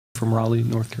from Raleigh,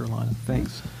 North Carolina.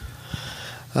 Thanks.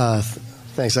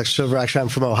 Thanks, Dr. Silver. Actually, I'm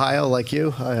from Ohio, like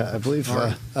you, I believe,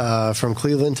 from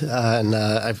Cleveland. And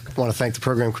I want to thank the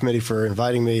program committee for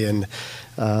inviting me, and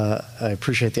I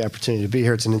appreciate the opportunity to be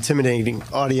here. It's an intimidating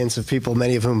audience of people,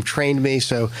 many of whom trained me,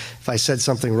 so if I said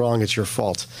something wrong, it's your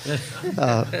fault.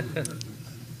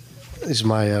 These are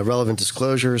my relevant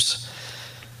disclosures.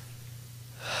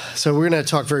 So we're going to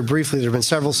talk very briefly. There have been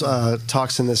several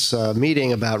talks in this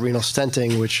meeting about renal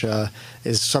stenting, which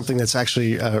is something that's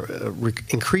actually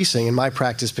increasing in my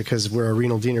practice because we're a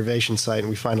renal denervation site and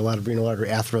we find a lot of renal artery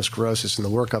atherosclerosis in the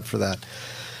workup for that.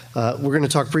 We're going to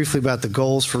talk briefly about the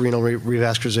goals for renal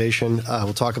revascularization.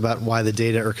 We'll talk about why the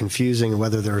data are confusing and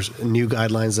whether there's new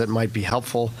guidelines that might be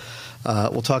helpful.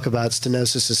 We'll talk about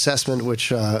stenosis assessment,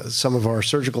 which some of our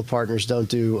surgical partners don't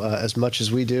do as much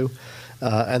as we do.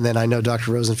 And then I know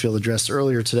Dr. Rosenfield addressed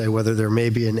earlier today whether there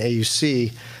may be an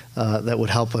AUC that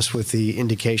would help us with the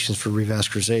indications for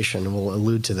revascularization, and we'll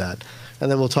allude to that.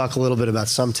 And then we'll talk a little bit about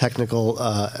some technical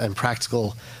and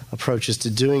practical approaches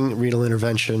to doing renal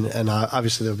intervention, and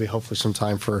obviously there'll be hopefully some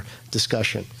time for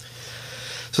discussion.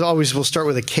 So always we'll start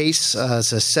with a case.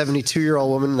 It's a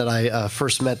 72-year-old woman that I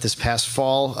first met this past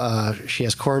fall. She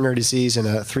has coronary disease and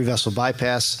a 3-vessel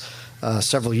bypass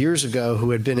several years ago, who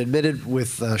had been admitted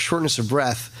with shortness of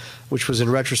breath, which was in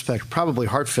retrospect probably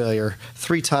heart failure,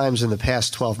 3 times in the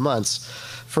past 12 months.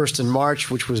 First in March,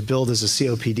 which was billed as a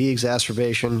COPD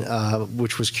exacerbation,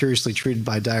 which was curiously treated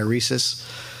by diuresis.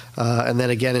 And then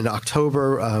again in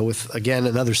October with, again,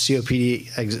 another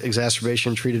COPD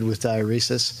exacerbation treated with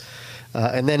diuresis.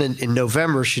 And then in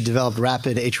November, she developed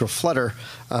rapid atrial flutter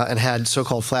and had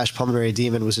so-called flash pulmonary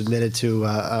edema and was admitted to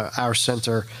our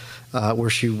center where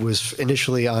she was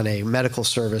initially on a medical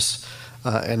service.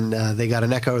 And they got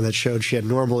an echo that showed she had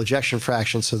normal ejection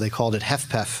fraction, so they called it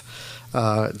HFpEF.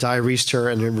 Diuresed her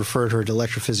and then referred her to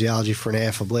electrophysiology for an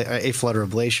aflutter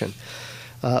ablation.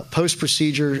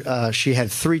 Post-procedure, she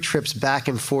had 3 trips back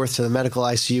and forth to the medical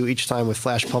ICU, each time with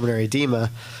flash pulmonary edema.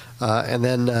 And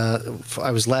then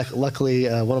I was luckily,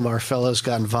 one of our fellows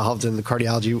got involved and the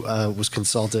cardiology was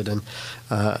consulted, and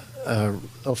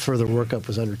a further workup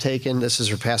was undertaken. This is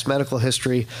her past medical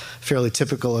history, fairly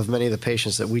typical of many of the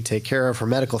patients that we take care of. Her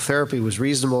medical therapy was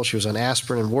reasonable. She was on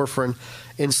aspirin and warfarin,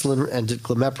 insulin and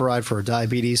glimepiride for her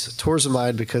diabetes,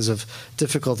 torsemide because of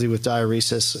difficulty with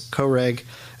diuresis, Coreg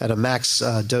at a max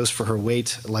dose for her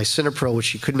weight, lisinopril, which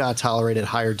she could not tolerate at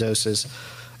higher doses,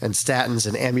 and statins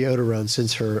and amiodarone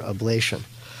since her ablation.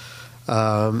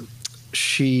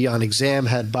 She, on exam,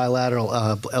 had bilateral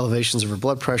elevations of her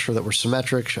blood pressure that were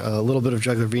symmetric, a little bit of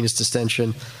jugular venous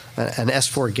distension, an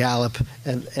S4 gallop,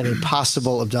 and a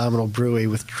possible abdominal bruit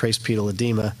with trace pedal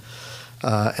edema.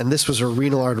 And this was a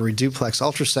renal artery duplex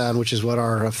ultrasound, which is what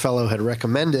our fellow had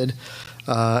recommended.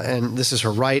 And this is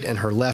her right and her left